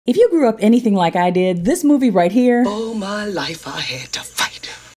If you grew up anything like I did, this movie right here, all my life I had to fight,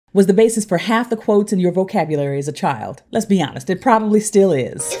 was the basis for half the quotes in your vocabulary as a child. Let's be honest, it probably still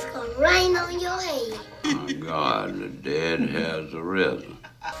is. It's gonna rain on your head. Oh God, the dead has arisen.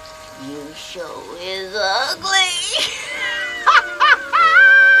 You sure is ugly.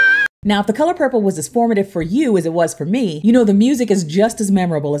 Now, if The Color Purple was as formative for you as it was for me, you know the music is just as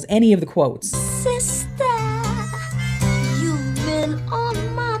memorable as any of the quotes. Sister, you've been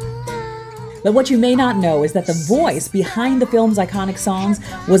on my mind. But what you may not know is that the voice behind the film's iconic songs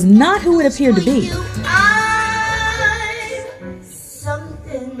was not who it appeared to be. I'm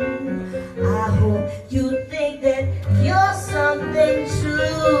something. I hope you think that you're something too.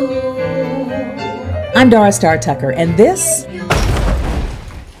 I'm Dara Starr Tucker, and this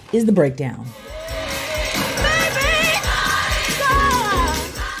is The Breakdown.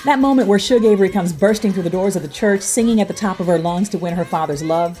 That moment where Shug Avery comes bursting through the doors of the church, singing at the top of her lungs to win her father's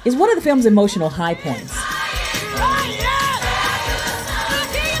love, is one of the film's emotional high points.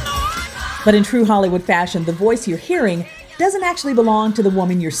 But in true Hollywood fashion, the voice you're hearing doesn't actually belong to the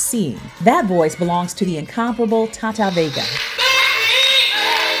woman you're seeing. That voice belongs to the incomparable Tata Vega.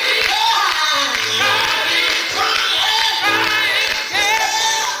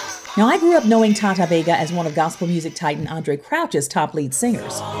 Now, I grew up knowing Tata Vega as one of gospel music titan Andre Crouch's top lead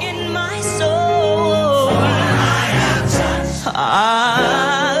singers. In my soul,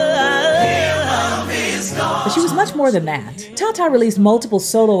 But she was much more than that. Tata released multiple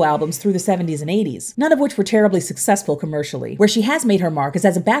solo albums through the 70s and 80s, none of which were terribly successful commercially. Where she has made her mark is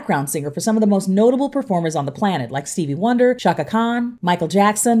as a background singer for some of the most notable performers on the planet, like Stevie Wonder, Chaka Khan, Michael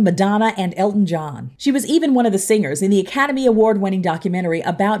Jackson, Madonna, and Elton John. She was even one of the singers in the Academy Award-winning documentary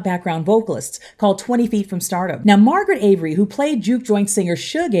about background vocalists called 20 Feet from Stardom. Now, Margaret Avery, who played juke joint singer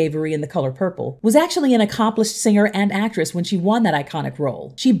Shug Avery in The Color Purple, was actually an accomplished singer and actress when she won that iconic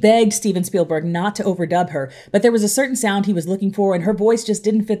role. She begged Steven Spielberg not to overdub her, but there was a certain sound he was looking for and her voice just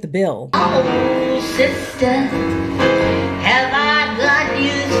didn't fit the bill. Oh, sister, have I got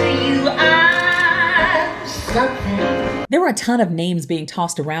news for you? I'm something. There were a ton of names being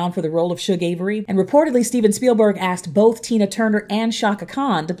tossed around for the role of Shug Avery, and reportedly Steven Spielberg asked both Tina Turner and Chaka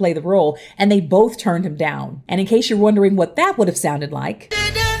Khan to play the role, and they both turned him down. And in case you're wondering what that would have sounded like,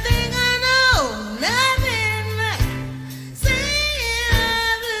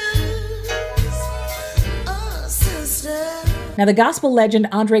 now, the gospel legend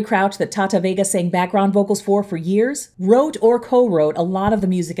Andre Crouch that Tata Vega sang background vocals for years, wrote or co-wrote a lot of the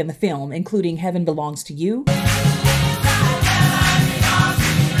music in the film, including Heaven Belongs to You,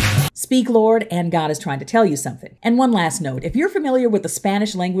 Speak Lord, and God is Trying to Tell You Something. And one last note, if you're familiar with the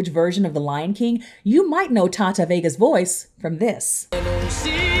Spanish language version of The Lion King, you might know Tata Vega's voice from this.